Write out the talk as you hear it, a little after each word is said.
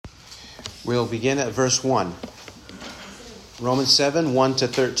We'll begin at verse 1. Romans 7, 1 to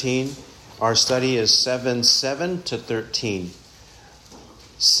 13. Our study is 7 to 13.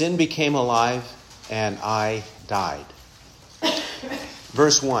 Sin became alive, and I died.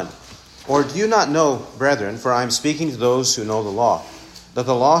 Verse 1. Or do you not know, brethren, for I am speaking to those who know the law, that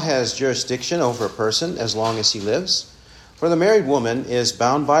the law has jurisdiction over a person as long as he lives? For the married woman is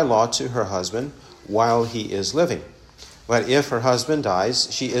bound by law to her husband while he is living. But if her husband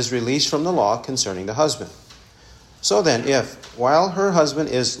dies, she is released from the law concerning the husband. So then, if, while her husband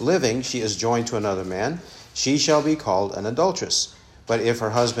is living, she is joined to another man, she shall be called an adulteress. But if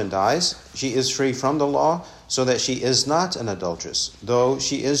her husband dies, she is free from the law, so that she is not an adulteress, though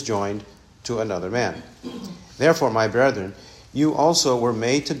she is joined to another man. Therefore, my brethren, you also were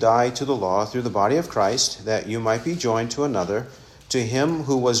made to die to the law through the body of Christ, that you might be joined to another, to him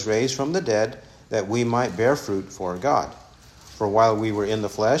who was raised from the dead, that we might bear fruit for God. For while we were in the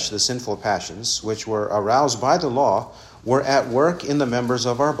flesh, the sinful passions, which were aroused by the law, were at work in the members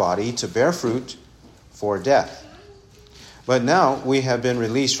of our body to bear fruit for death. But now we have been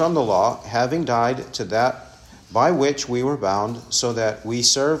released from the law, having died to that by which we were bound, so that we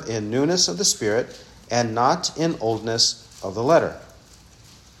serve in newness of the Spirit, and not in oldness of the letter.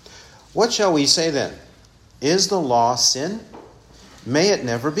 What shall we say then? Is the law sin? May it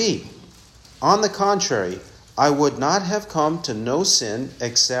never be. On the contrary, I would not have come to know sin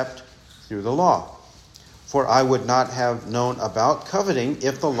except through the law. For I would not have known about coveting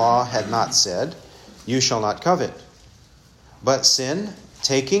if the law had not said, you shall not covet. But sin,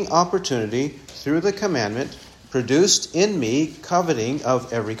 taking opportunity through the commandment, produced in me coveting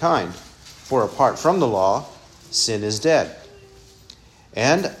of every kind. For apart from the law, sin is dead.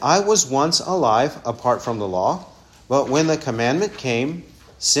 And I was once alive apart from the law, but when the commandment came,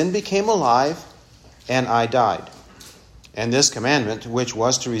 sin became alive, and I died. And this commandment, which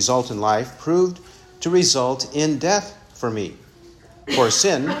was to result in life, proved to result in death for me. For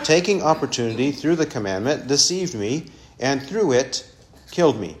sin, taking opportunity through the commandment, deceived me, and through it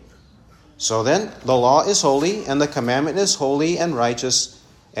killed me. So then, the law is holy, and the commandment is holy and righteous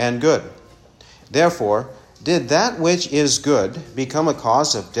and good. Therefore, did that which is good become a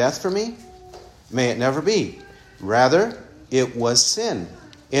cause of death for me? May it never be. Rather, it was sin,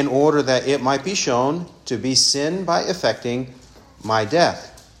 in order that it might be shown to be sin by effecting my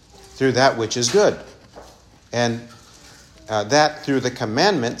death through that which is good. And that through the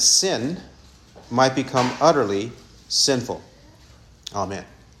commandment, sin might become utterly sinful. Amen.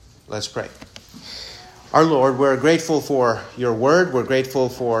 Let's pray. Our Lord, we're grateful for your word. We're grateful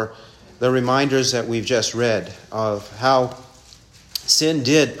for the reminders that we've just read of how sin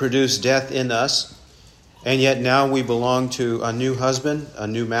did produce death in us. And yet now we belong to a new husband, a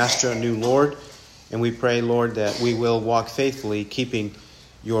new master, a new Lord. And we pray, Lord, that we will walk faithfully, keeping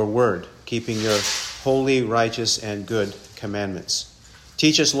your word, keeping your holy, righteous, and good commandments.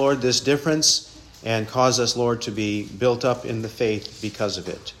 Teach us, Lord, this difference, and cause us, Lord, to be built up in the faith because of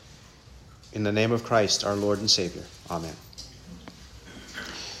it. In the name of Christ, our Lord and Savior. Amen.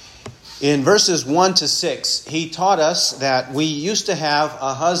 In verses 1 to 6, he taught us that we used to have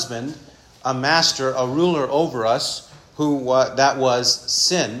a husband, a master, a ruler over us, that was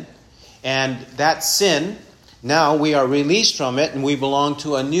sin. And that sin, now we are released from it, and we belong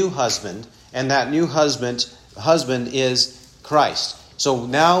to a new husband. And that new husband is Christ. So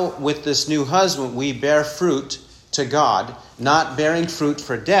now with this new husband, we bear fruit to God, not bearing fruit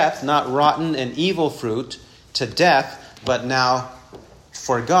for death, not rotten and evil fruit to death, but now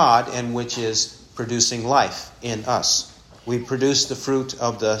for God, and which is producing life in us. We produce the fruit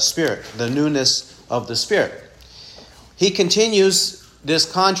of the Spirit, the newness of the Spirit. He continues this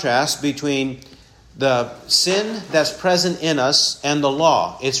contrast between the sin that's present in us and the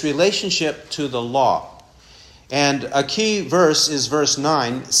law, its relationship to the law. And a key verse is verse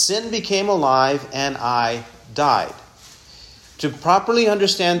 9, sin became alive and I died. To properly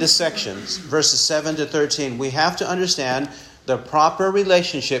understand this section, verses 7 to 13, we have to understand the proper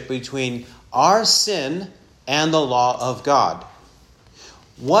relationship between our sin and the law of God.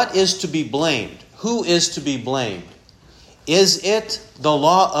 What is to be blamed? Who is to be blamed? Is it the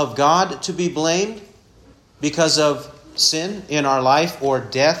law of God to be blamed because of sin in our life, or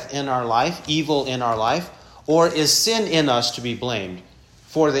death in our life, evil in our life? Or is sin in us to be blamed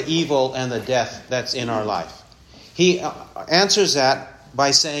for the evil and the death that's in our life? He answers that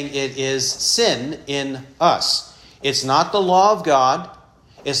by saying it is sin in us. It's not the law of God.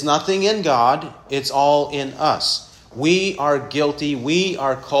 It's nothing in God. It's all in us. We are guilty. We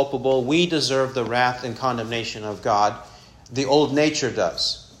are culpable. We deserve the wrath and condemnation of God. The old nature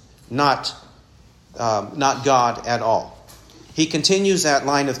does, not God at all. He continues that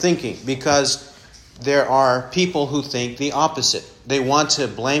line of thinking because there are people who think the opposite. They want to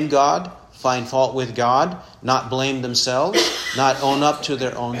blame God, find fault with God, not blame themselves, not own up to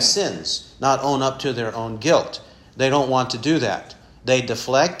their own sins, not own up to their own guilt. They don't want to do that. They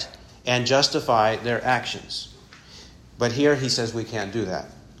deflect and justify their actions. But here he says we can't do that.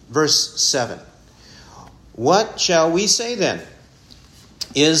 Verse 7. What shall we say then?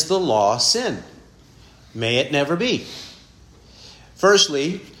 Is the law sin? May it never be.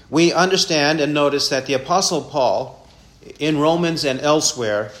 Firstly, we understand and notice that the Apostle Paul, in Romans and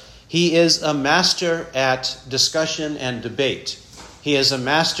elsewhere, he is a master at discussion and debate. He is a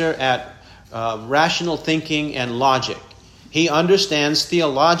master at rational thinking and logic. He understands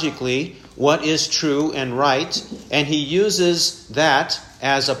theologically what is true and right, and he uses that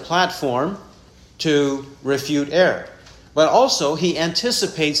as a platform to refute error. But also, he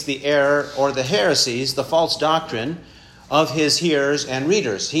anticipates the error or the heresies, the false doctrine of his hearers and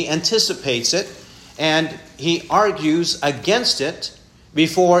readers. He anticipates it, and he argues against it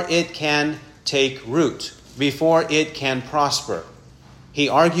before it can take root, before it can prosper. He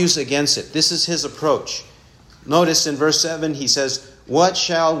argues against it. This is his approach. Notice in verse 7, he says, what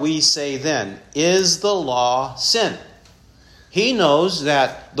shall we say then? Is the law sin? He knows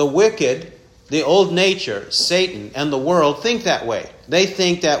that the wicked, the old nature, Satan, and the world think that way. They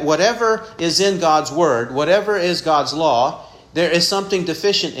think that whatever is in God's word, whatever is God's law, there is something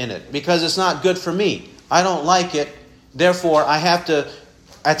deficient in it because it's not good for me. I don't like it. Therefore, I have to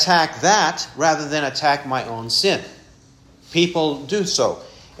attack that rather than attack my own sin. People do so.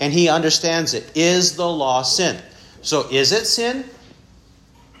 And he understands it. Is the law sin? So is it sin?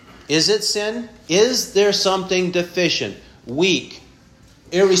 Is it sin? Is there something deficient, weak,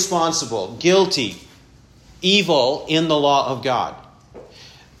 irresponsible, guilty, evil in the law of God?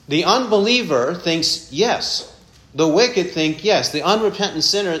 The unbeliever thinks yes. The wicked think yes. The unrepentant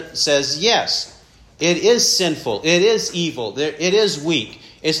sinner says yes. It is sinful. It is evil. It is weak.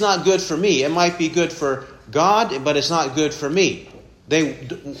 It's not good for me. It might be good for God, but it's not good for me. They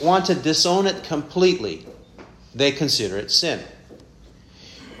want to disown it completely. They consider it sin.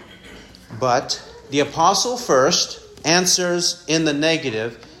 But the apostle first answers in the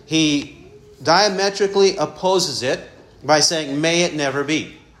negative. He diametrically opposes it by saying, may it never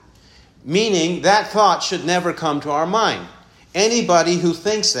be. Meaning that thought should never come to our mind. Anybody who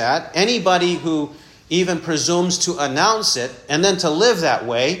thinks that, anybody who even presumes to announce it and then to live that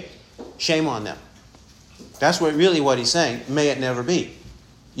way, shame on them. That's really what he's saying. May it never be.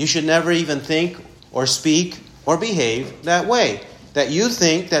 You should never even think or speak or behave that way. That you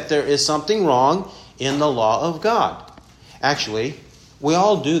think that there is something wrong in the law of God. Actually, we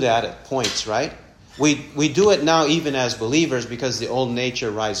all do that at points, right? We do it now even as believers because the old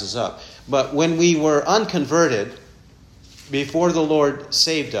nature rises up. But when we were unconverted, before the Lord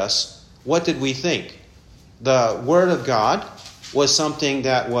saved us, what did we think? The Word of God was something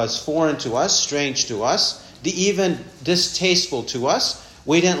that was foreign to us, strange to us, even distasteful to us.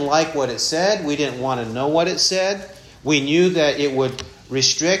 We didn't like what it said. We didn't want to know what it said. We knew that it would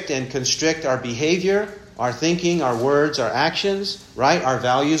restrict and constrict our behavior, our thinking, our words, our actions, right? Our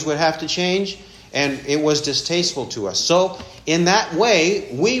values would have to change, and it was distasteful to us. So, in that way,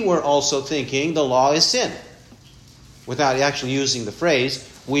 we were also thinking the law is sin. Without actually using the phrase,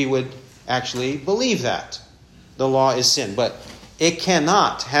 we would actually believe that the law is sin. But it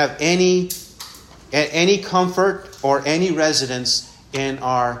cannot have any comfort or any residence in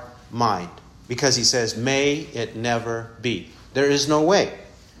our mind. Because he says, may it never be. There is no way.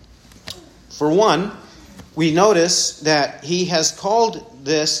 For one, we notice that he has called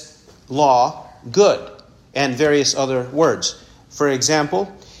this law good and various other words. For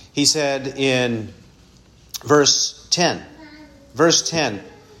example, he said in verse 10,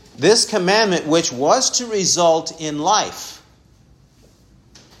 this commandment which was to result in life.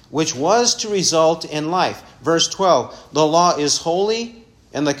 Which was to result in life. Verse 12, the law is holy,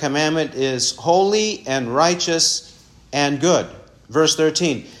 and the commandment is holy and righteous and good. Verse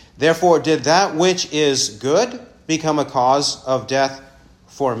 13, therefore did that which is good become a cause of death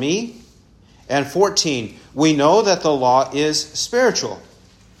for me? And 14, we know that the law is spiritual.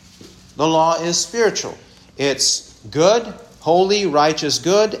 The law is spiritual. It's good, holy, righteous,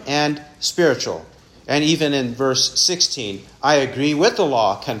 good, and spiritual. And even in verse 16, I agree with the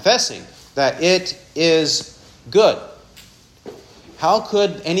law, confessing that it is good. How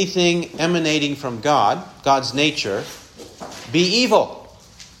could anything emanating from God, God's nature, be evil,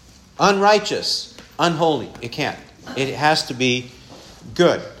 unrighteous, unholy? It can't. It has to be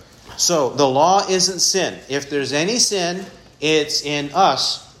good. So the law isn't sin. If there's any sin, it's in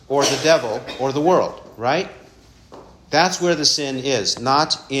us or the devil or the world, right? That's where the sin is,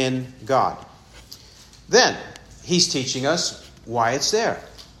 not in God. Then, he's teaching us why it's there.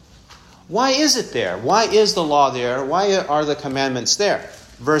 Why is it there? Why is the law there? Why are the commandments there?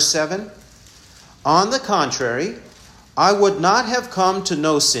 Verse 7, on the contrary, I would not have come to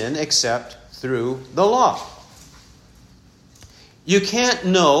know sin except through the law. You can't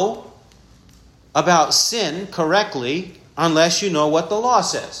know about sin correctly unless you know what the law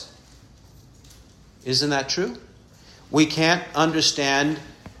says. Isn't that true? We can't understand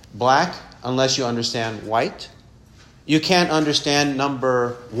black unless you understand white. You can't understand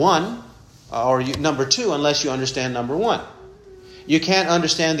number 1 or number 2 unless you understand number 1. You can't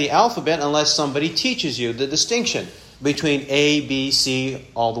understand the alphabet unless somebody teaches you the distinction between A, B, C,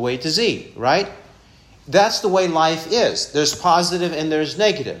 all the way to Z, right? That's the way life is. There's positive and there's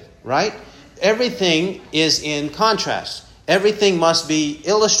negative, right? Everything is in contrast. Everything must be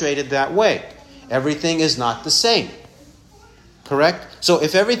illustrated that way. Everything is not the same. Correct? So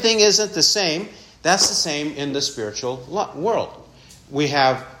if everything isn't the same, that's the same in the spiritual world. We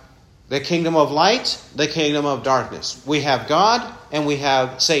have the kingdom of light, the kingdom of darkness. We have God and we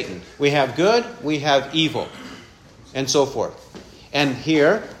have Satan. We have good, we have evil, and so forth. And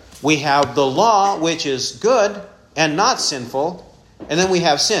here we have the law, which is good and not sinful, and then we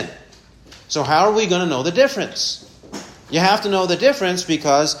have sin. So how are we going to know the difference? You have to know the difference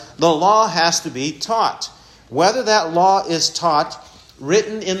because the law has to be taught. Whether that law is taught,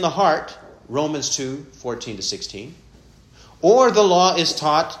 written in the heart, Romans 2, 14 to 16, or the law is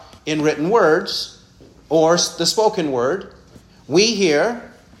taught in written words, or the spoken word, we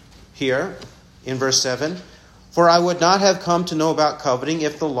hear here in verse 7, for I would not have come to know about coveting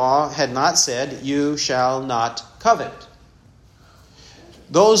if the law had not said, you shall not covet.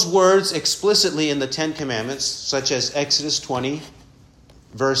 Those words explicitly in the Ten Commandments, such as Exodus 20,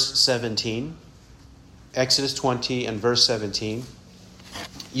 verse 17, Exodus 20 and verse 17,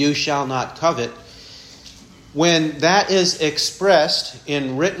 you shall not covet. When that is expressed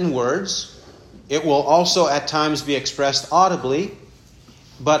in written words, it will also at times be expressed audibly,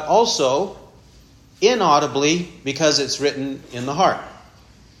 but also inaudibly because it's written in the heart.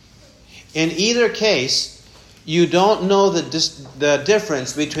 In either case, you don't know the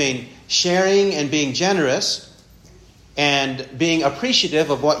difference between sharing and being generous and being appreciative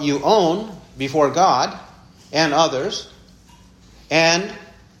of what you own before God and others, and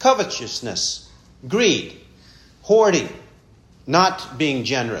covetousness, greed, hoarding, not being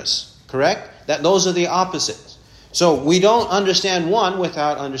generous. Correct? Those are the opposites. So we don't understand one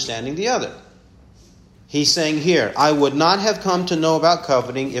without understanding the other. He's saying here, I would not have come to know about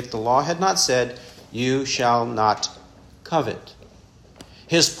coveting if the law had not said, you shall not covet.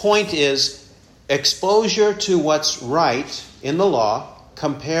 His point is exposure to what's right in the law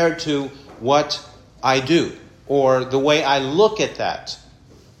compared to what I do, or the way I look at that.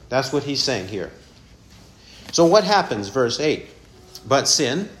 That's what he's saying here. So what happens? Verse 8. But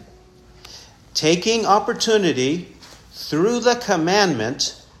sin, taking opportunity through the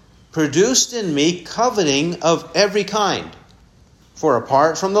commandment, produced in me coveting of every kind. For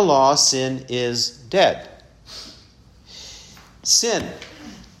apart from the law, sin is dead. Sin.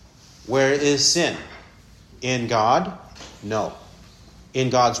 Where is sin? In God? No. In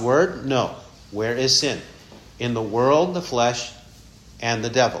God's word? No. Where is sin? In the world, the flesh, and the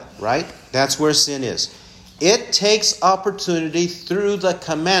devil, right? That's where sin is. It takes opportunity through the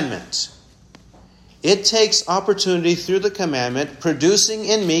commandment. It takes opportunity through the commandment, producing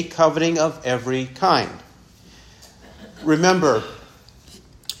in me coveting of every kind. Remember,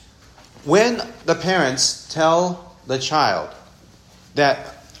 when the parents tell the child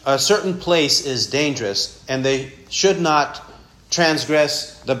that a certain place is dangerous and they should not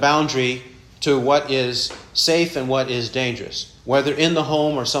transgress the boundary to what is safe and what is dangerous, whether in the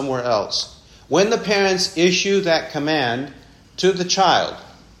home or somewhere else, when the parents issue that command to the child,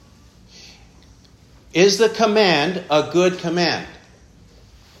 is the command a good command?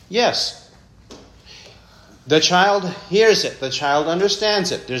 Yes. The child hears it. The child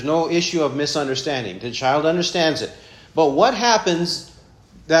understands it. There's no issue of misunderstanding. The child understands it. But what happens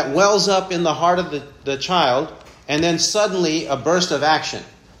that wells up in the heart of the child and then suddenly a burst of action?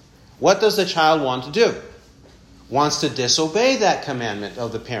 What does the child want to do? Wants to disobey that commandment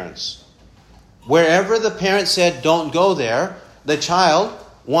of the parents. Wherever the parent said, don't go there, the child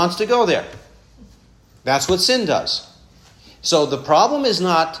wants to go there. That's what sin does. So the problem is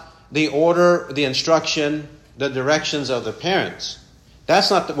not the order, the instruction, the directions of the parents.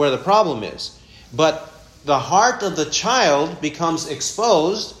 That's not where the problem is. But the heart of the child becomes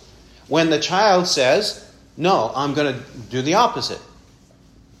exposed when the child says, no, I'm going to do the opposite.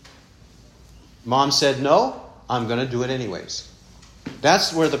 Mom said no, I'm going to do it anyways.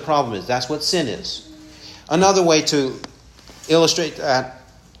 That's where the problem is. That's what sin is. Another way to illustrate that,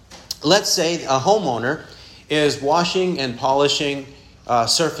 let's say a homeowner is washing and polishing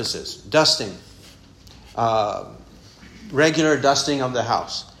surfaces, dusting, regular dusting of the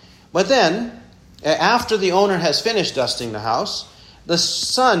house. But then, after the owner has finished dusting the house, the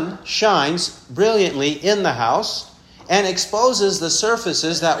sun shines brilliantly in the house and exposes the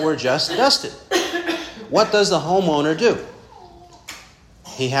surfaces that were just dusted. What does the homeowner do?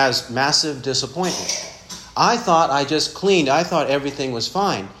 He has massive disappointment. I thought I just cleaned. I thought everything was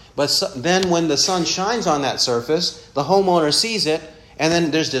fine. But then when the sun shines on that surface, the homeowner sees it, and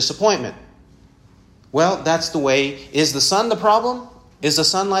then there's disappointment. Well, that's the way. Is the sun the problem? Is the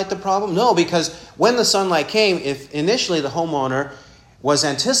sunlight the problem? No, because when the sunlight came, if initially the homeowner was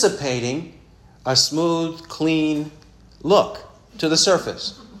anticipating a smooth, clean look to the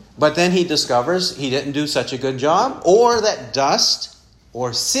surface. But then he discovers he didn't do such a good job, or that dust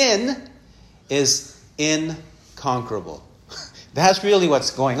or sin is inconquerable. That's really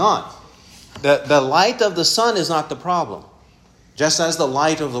what's going on. The light of the sun is not the problem. Just as the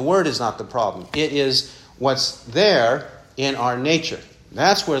light of the Word is not the problem. It is what's there in our nature.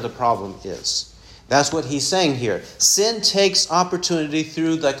 That's where the problem is. That's what he's saying here. Sin takes opportunity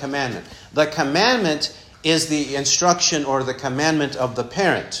through the commandment. The commandment is the instruction or the commandment of the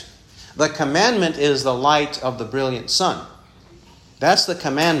parent. The commandment is the light of the brilliant sun. That's the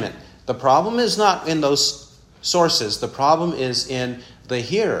commandment. The problem is not in those sources. The problem is in the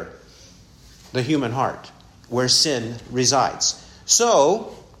hearer, the human heart, where sin resides.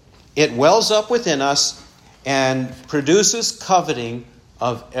 So, it wells up within us and produces coveting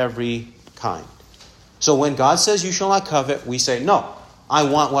of every kind. So when God says you shall not covet, we say, no, I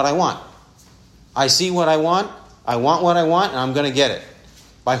want what I want. I see what I want what I want, and I'm going to get it.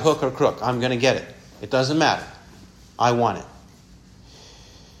 By hook or crook, I'm going to get it. It doesn't matter. I want it.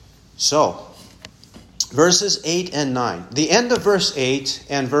 So, verses 8 and 9. The end of verse 8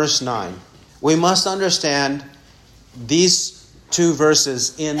 and verse 9, we must understand these two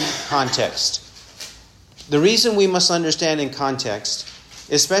verses in context. The reason we must understand in context,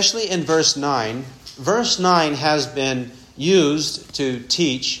 especially in verse 9 has been used to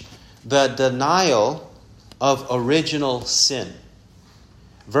teach the denial of original sin.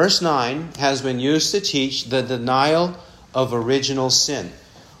 Verse 9 has been used to teach the denial of original sin.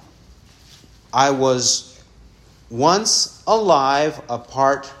 I was once alive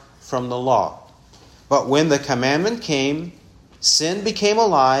apart from the law, but when the commandment came, sin became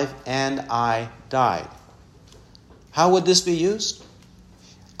alive and I died. How would this be used?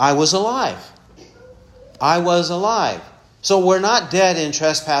 I was alive. I was alive. So we're not dead in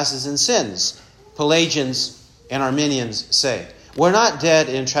trespasses and sins, Pelagians and Arminians say. We're not dead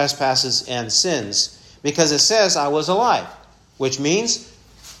in trespasses and sins because it says I was alive, which means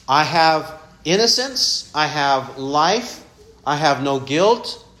I have innocence, I have life, I have no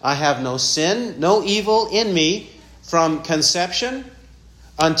guilt, I have no sin, no evil in me from conception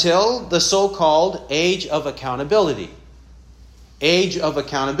until the so-called age of accountability. Age of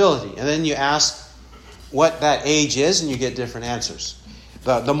accountability. And then you ask what that age is and you get different answers.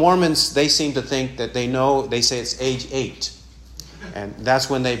 The Mormons, they seem to think that they know, they say it's age 8. And that's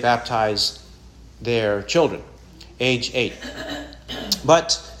when they baptize their children. Age 8.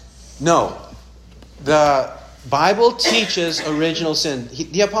 But no, the Bible teaches original sin.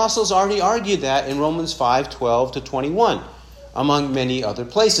 The apostles already argued that in Romans 5:12 to 21, among many other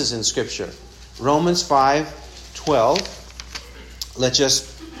places in Scripture. Romans 5:12. Let's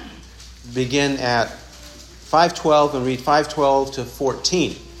just begin at 5:12 and read 5:12 to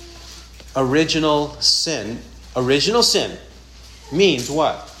 14. Original sin. Original sin means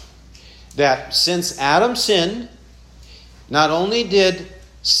what? That since Adam sinned, not only did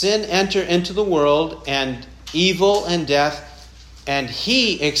sin enter into the world and evil and death, and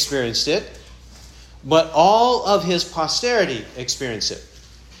he experienced it, but all of his posterity experienced it.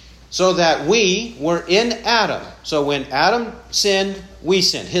 So that we were in Adam. So when Adam sinned, we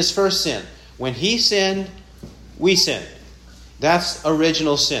sinned. His first sin. When he sinned, we sinned. That's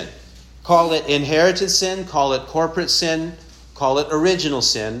original sin. Call it inherited sin, call it corporate sin, call it original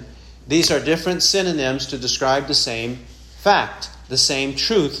sin. These are different synonyms to describe the same fact, the same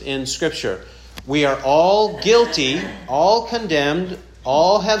truth in Scripture. We are all guilty, all condemned,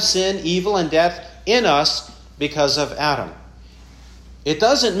 all have sin, evil, and death in us because of Adam. It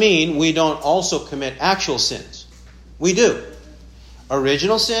doesn't mean we don't also commit actual sins. We do.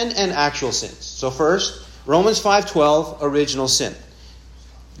 Original sin and actual sins. So first, Romans 5:12, original sin.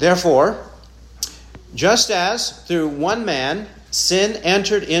 Therefore, just as through one man sin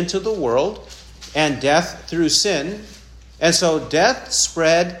entered into the world, and death through sin. And so death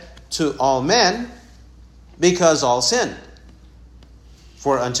spread to all men because all sinned.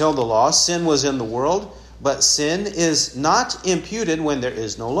 For until the law, sin was in the world, but sin is not imputed when there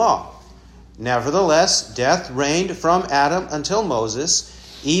is no law. Nevertheless, death reigned from Adam until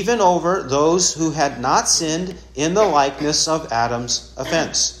Moses, even over those who had not sinned in the likeness of Adam's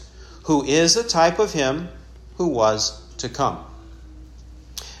offense, who is a type of him who was to come.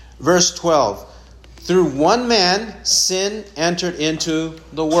 Verse 12, through one man sin entered into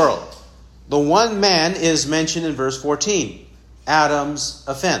the world. The one man is mentioned in verse 14, Adam's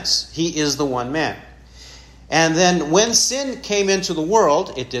offense. He is the one man. And then when sin came into the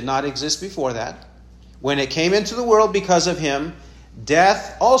world, it did not exist before that. When it came into the world because of him,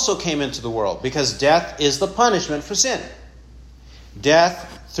 death also came into the world, because death is the punishment for sin.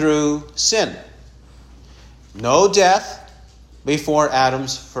 Death through sin. No death before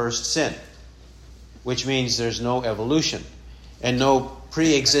Adam's first sin, which means there's no evolution and no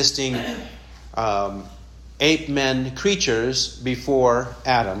pre-existing ape-men creatures before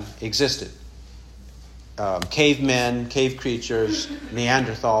Adam existed. Cavemen, cave creatures,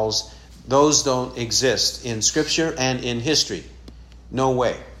 Neanderthals, those don't exist in Scripture and in history. No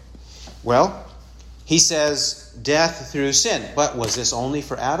way. Well, he says death through sin. But was this only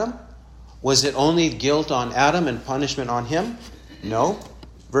for Adam? Was it only guilt on Adam and punishment on him? No.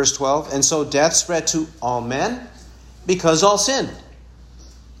 Verse 12, and so death spread to all men because all sinned.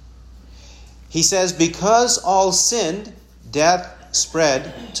 He says because all sinned, death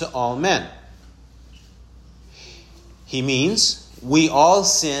spread to all men. He means we all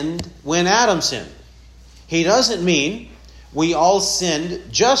sinned when Adam sinned. He doesn't mean we all sinned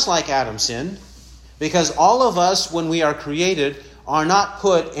just like Adam sinned, because all of us, when we are created, are not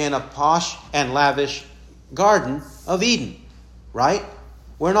put in a posh and lavish Garden of Eden, right?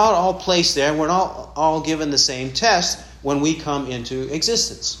 We're not all placed there. We're not all given the same test when we come into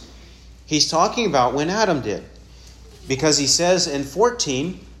existence. He's talking about when Adam did, because he says in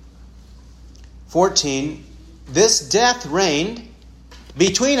 14, this death reigned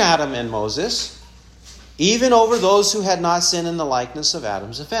between Adam and Moses, even over those who had not sinned in the likeness of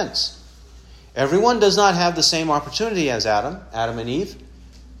Adam's offense. Everyone does not have the same opportunity as Adam and Eve,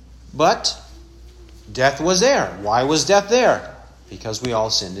 but death was there. Why was death there? Because we all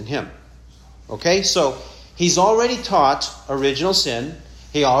sinned in him. Okay, so he's already taught original sin.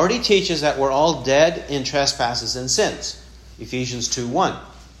 He already teaches that we're all dead in trespasses and sins. Ephesians 2:1.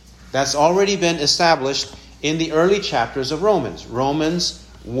 That's already been established in the early chapters of Romans. Romans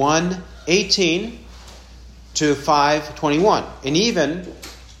 1:18 to 5:21. And even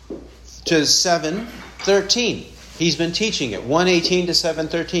to 7:13. He's been teaching it. 1:18 to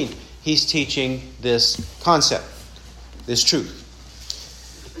 7:13. He's teaching this concept, this truth.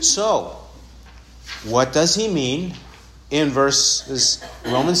 So, what does he mean in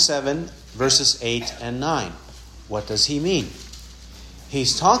Romans 7, verses 8 and 9? What does he mean?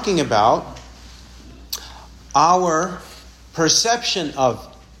 He's talking about our perception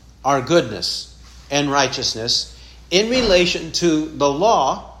of our goodness and righteousness in relation to the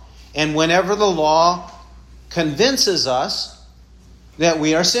law, and whenever the law convinces us that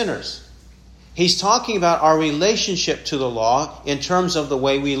we are sinners. He's talking about our relationship to the law in terms of the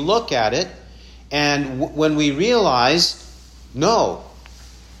way we look at it, and when we realize, no.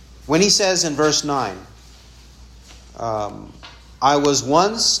 When he says in verse 9, I was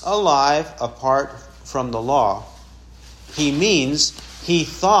once alive apart from the law, he means he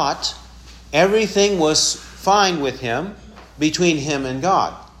thought everything was fine with him, between him and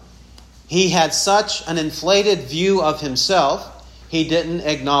God. He had such an inflated view of himself, he didn't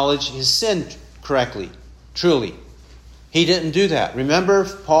acknowledge his sin correctly, truly. He didn't do that. Remember,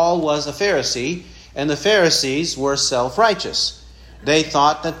 Paul was a Pharisee, and the Pharisees were self-righteous. They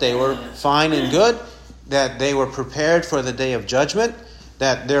thought that they were fine and good, that they were prepared for the day of judgment,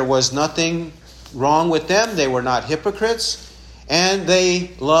 that there was nothing wrong with them, they were not hypocrites, and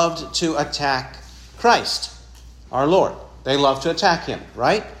they loved to attack Christ, our Lord. They loved to attack him,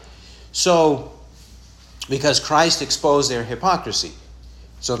 right? So, because Christ exposed their hypocrisy,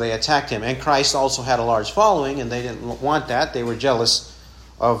 so they attacked him. And Christ also had a large following, and they didn't want that. They were jealous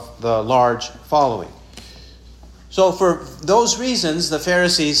of the large following. So for those reasons, the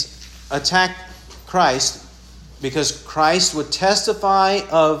Pharisees attacked Christ because Christ would testify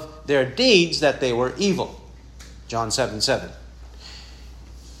of their deeds that they were evil. John 7:7.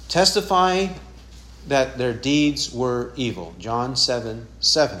 Testify that their deeds were evil. John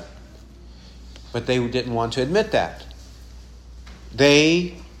 7:7. But they didn't want to admit that.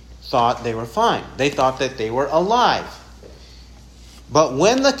 They thought they were fine. They thought that they were alive. But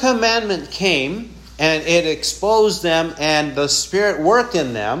when the commandment came and it exposed them and the Spirit worked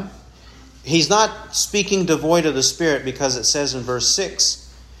in them, he's not speaking devoid of the Spirit, because it says in verse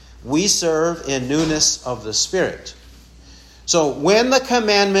 6, we serve in newness of the Spirit. So when the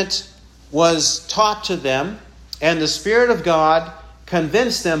commandment was taught to them and the Spirit of God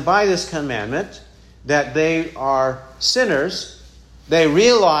convinced them by this commandment that they are sinners, they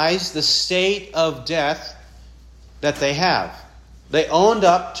realized the state of death that they have. They owned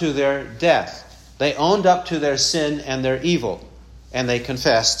up to their death. They owned up to their sin and their evil. And they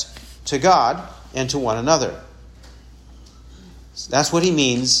confessed to God and to one another. That's what he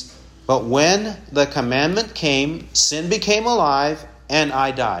means. But when the commandment came, sin became alive, and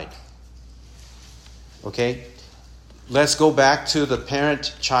I died. Okay? Let's go back to the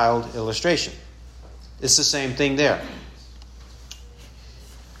parent-child illustration. It's the same thing there.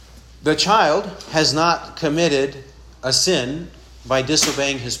 The child has not committed a sin by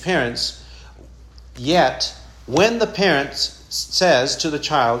disobeying his parents, yet when the parent says to the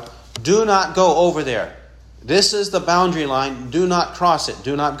child, do not go over there. This is the boundary line. Do not cross it.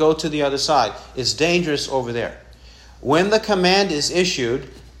 Do not go to the other side. It's dangerous over there. When the command is issued,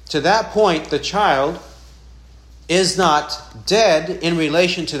 to that point, the child is not dead in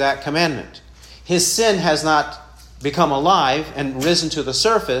relation to that commandment. His sin has not become alive and risen to the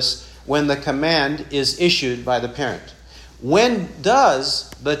surface when the command is issued by the parent. When does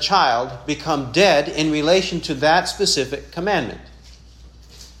the child become dead in relation to that specific commandment?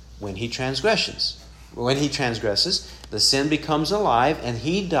 When he transgresses. When he transgresses, the sin becomes alive and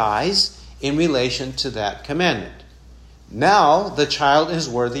he dies in relation to that commandment. Now the child is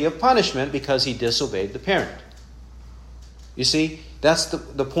worthy of punishment because he disobeyed the parent. You see, that's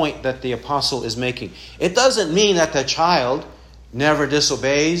the point that the apostle is making. It doesn't mean that the child never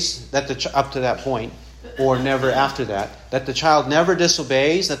disobeys up to that point, or never after that. That the child never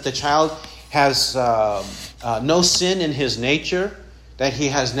disobeys, that the child has no sin in his nature, that he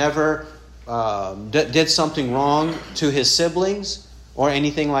has never did something wrong to his siblings or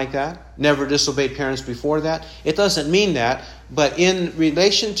anything like that, never disobeyed parents before that. It doesn't mean that, but in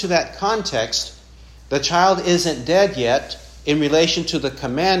relation to that context, the child isn't dead yet in relation to the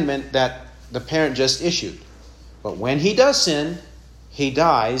commandment that the parent just issued. But when he does sin, he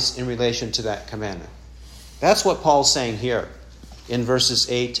dies in relation to that commandment. That's what Paul's saying here in verses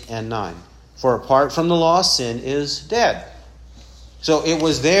 8 and 9. For apart from the law, sin is dead. So it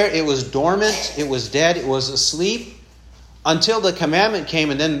was there, it was dormant, it was dead, it was asleep, until the commandment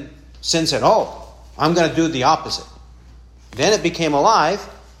came, and then sin said, oh, I'm going to do the opposite. Then it became alive,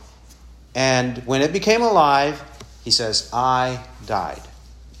 and when it became alive, he says, I died.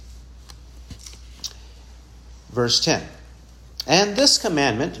 Verse 10. And this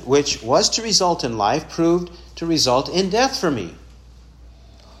commandment, which was to result in life, proved to result in death for me.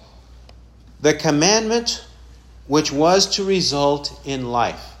 The commandment which was to result in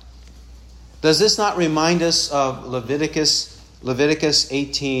life. Does this not remind us of Leviticus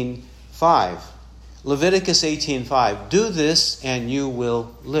 18:5? Leviticus 18:5. Do this and you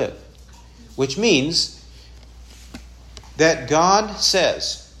will live. Which means that God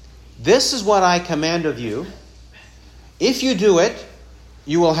says, this is what I command of you. If you do it,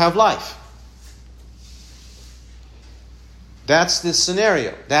 you will have life. That's the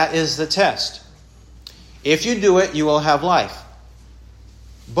scenario. That is the test. If you do it, you will have life.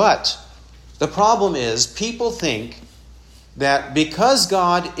 But the problem is, people think that because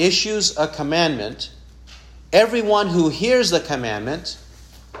God issues a commandment, everyone who hears the commandment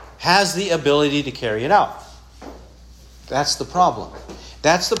has the ability to carry it out. That's the problem.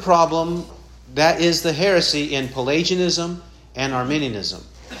 That's the problem. That is the heresy in Pelagianism and Arminianism.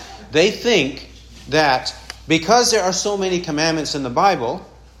 They think that because there are so many commandments in the Bible,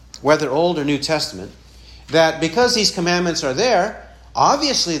 whether Old or New Testament, that because these commandments are there,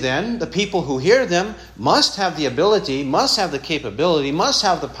 obviously then the people who hear them must have the ability, must have the capability, must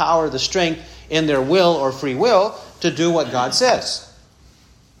have the power, the strength in their will or free will to do what God says.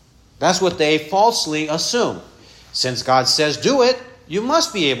 That's what they falsely assume. Since God says do it, you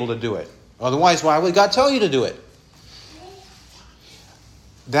must be able to do it. Otherwise, why would God tell you to do it?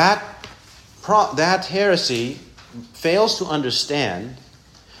 That heresy fails to understand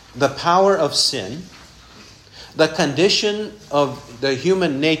the power of sin, the condition of the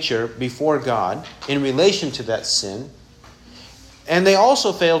human nature before God in relation to that sin, and they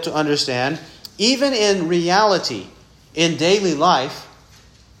also fail to understand, even in reality, in daily life,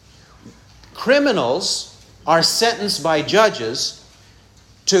 criminals are sentenced by judges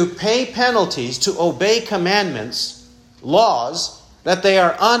to pay penalties, to obey commandments, laws that they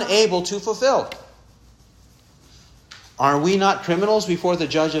are unable to fulfill. Are we not criminals before the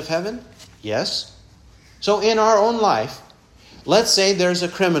judge of heaven? Yes. So in our own life, let's say there's a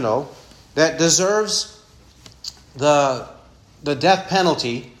criminal that deserves the death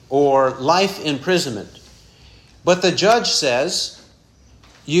penalty or life imprisonment. But the judge says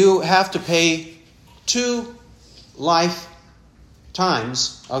you have to pay 2 lifetimes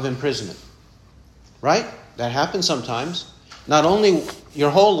of imprisonment. Right? That happens sometimes. Not only your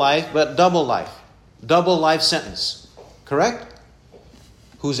whole life, but double life. Double life sentence. Correct?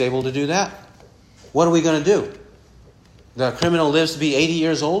 Who's able to do that? What are we going to do? The criminal lives to be 80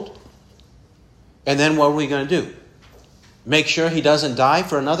 years old? And then what are we going to do? Make sure he doesn't die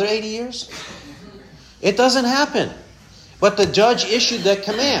for another 80 years? It doesn't happen. But the judge issued that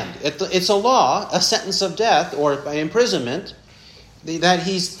command. It's a law, a sentence of death or imprisonment, that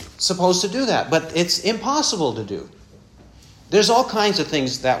he's supposed to do that. But it's impossible to do. There's all kinds of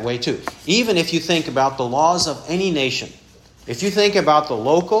things that way too. Even if you think about the laws of any nation. If you think about the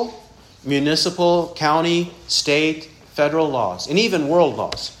local, municipal, county, state, federal laws, and even world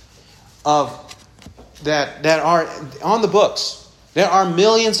laws that are on the books, there are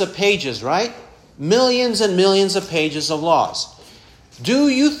millions of pages, right? Millions and millions of pages of laws. Do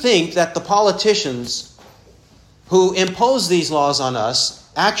you think that the politicians who impose these laws on us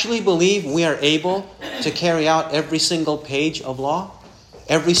actually believe we are able to carry out every single page of law?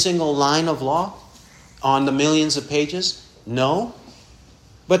 Every single line of law on the millions of pages? No.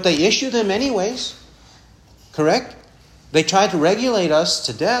 But they issue them anyways. Correct? They try to regulate us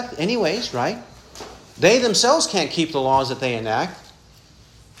to death anyways, right? They themselves can't keep the laws that they enact.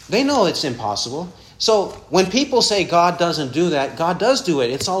 They know it's impossible. So when people say God doesn't do that, God does do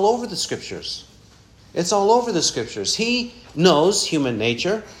it. It's all over the Scriptures. It's all over the Scriptures. He knows human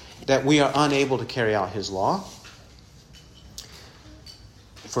nature, that we are unable to carry out His law.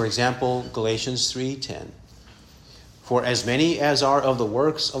 For example, Galatians 3:10. For as many as are of the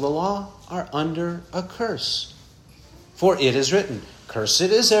works of the law are under a curse. For it is written, Cursed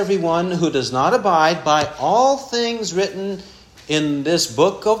is everyone who does not abide by all things written in this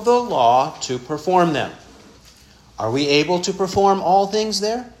book of the law to perform them. Are we able to perform all things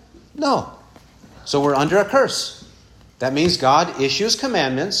there? No. So we're under a curse. That means God issues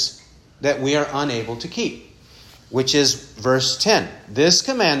commandments that we are unable to keep. Which is verse 10. This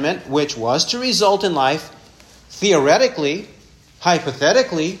commandment, which was to result in life, theoretically,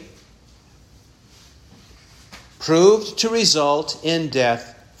 hypothetically, proved to result in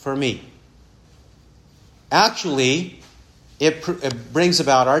death for me. Actually, it brings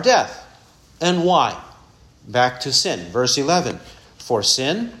about our death. And why? Back to sin. Verse 11. For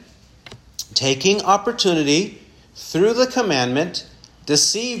sin, taking opportunity through the commandment,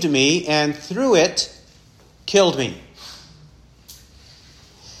 deceived me, and through it killed me.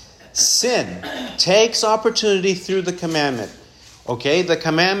 Sin takes opportunity through the commandment. Okay, the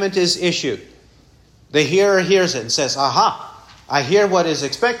commandment is issued. The hearer hears it and says, aha, I hear what is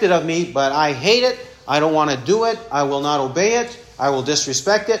expected of me, but I hate it. I don't want to do it. I will not obey it. I will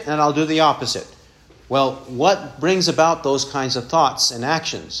disrespect it, and I'll do the opposite. Well, what brings about those kinds of thoughts and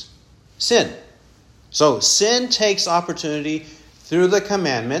actions? Sin. So sin takes opportunity through the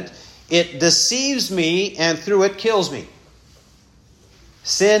commandment. It deceives me, and through it kills me.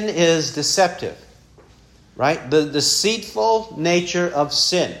 Sin is deceptive, right? The deceitful nature of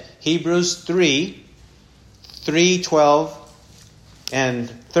sin. Hebrews 3:12 and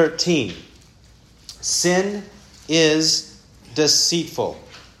 13. Sin is deceitful.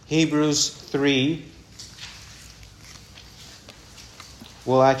 Hebrews 3.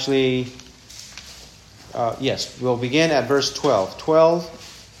 We'll actually, we'll begin at verse 12. 12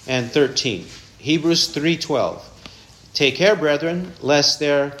 and 13. Hebrews 3:12. Take care, brethren, lest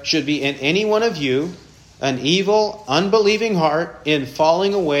there should be in any one of you an evil, unbelieving heart in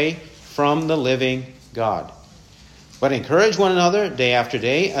falling away from the living God. But encourage one another day after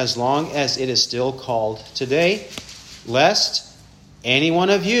day, as long as it is still called today, lest any one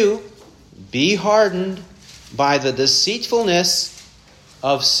of you be hardened by the deceitfulness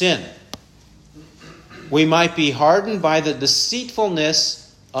of sin. We might be hardened by the deceitfulness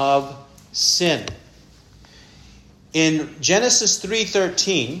of sin. In Genesis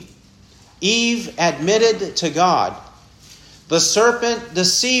 3:13, Eve admitted to God, the serpent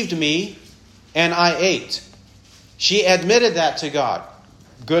deceived me and I ate. She admitted that to God.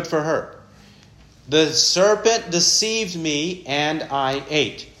 Good for her. The serpent deceived me and I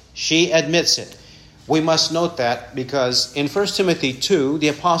ate. She admits it. We must note that because in 1 Timothy 2, the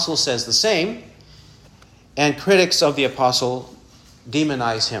apostle says the same, and critics of the apostle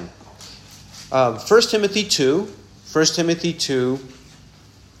demonize him. 1 Timothy 2,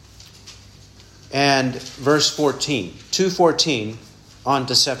 and verse 14. 2:14 on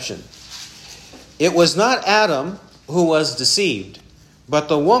deception. It was not Adam who was deceived, but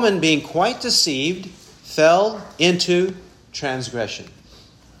the woman being quite deceived fell into transgression.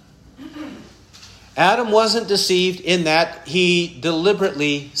 Adam wasn't deceived in that he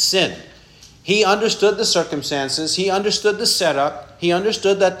deliberately sinned. He understood the circumstances. He understood the setup. He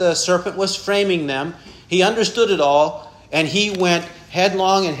understood that the serpent was framing them. He understood it all, and he went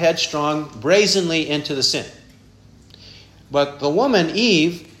headlong and headstrong, brazenly into the sin. But the woman,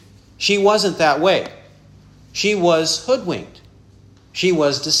 Eve, she wasn't that way. She was hoodwinked. She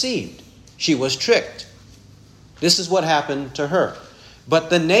was deceived. She was tricked. This is what happened to her. But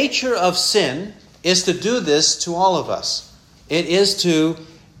the nature of sin is to do this to all of us. It is to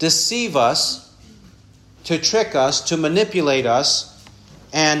deceive us, to trick us, to manipulate us,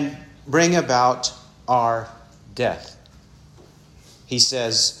 and bring about our death. He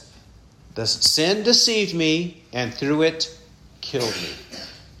says, the sin deceived me, and through it killed me.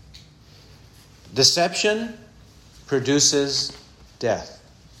 Deception produces death.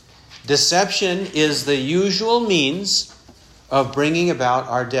 Deception is the usual means of bringing about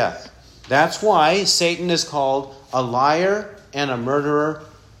our death. That's why Satan is called a liar and a murderer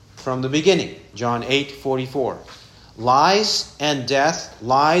from the beginning. John 8:44. Lies and death,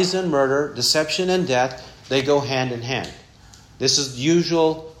 lies and murder, deception and death, they go hand in hand. This is the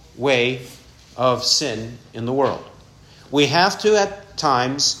usual way of sin in the world. We have to, at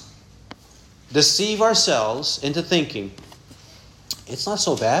times, deceive ourselves into thinking, it's not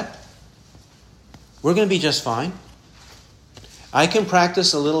so bad. We're going to be just fine. I can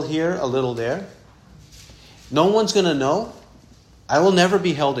practice a little here, a little there. No one's going to know. I will never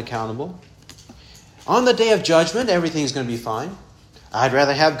be held accountable. On the day of judgment, everything's going to be fine. I'd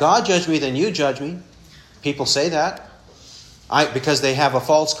rather have God judge me than you judge me. People say that because they have a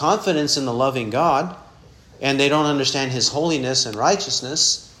false confidence in the loving God, and they don't understand His holiness and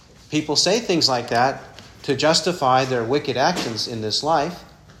righteousness. People say things like that to justify their wicked actions in this life.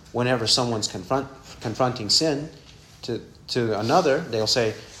 Whenever someone's confronting sin to another, they'll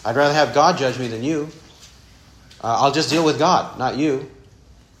say, I'd rather have God judge me than you. I'll just deal with God, not you.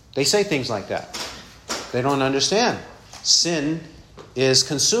 They say things like that. They don't understand. Sin is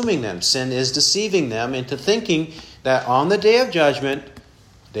consuming them. Sin is deceiving them into thinking that on the day of judgment,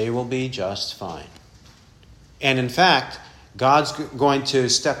 they will be just fine. And in fact, God's going to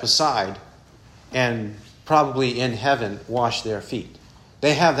step aside and probably in heaven wash their feet.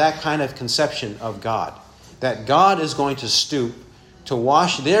 They have that kind of conception of God, that God is going to stoop to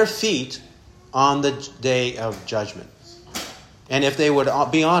wash their feet on the day of judgment. And if they would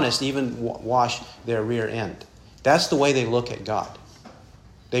be honest, even wash their rear end. That's the way they look at God.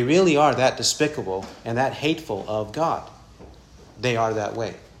 They really are that despicable and that hateful of God. They are that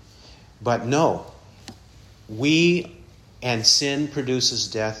way. But no, and sin produces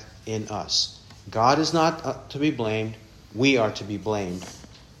death in us. God is not to be blamed. We are to be blamed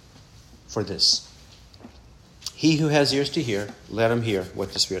for this. He who has ears to hear, let him hear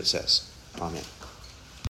what the Spirit says. Amen.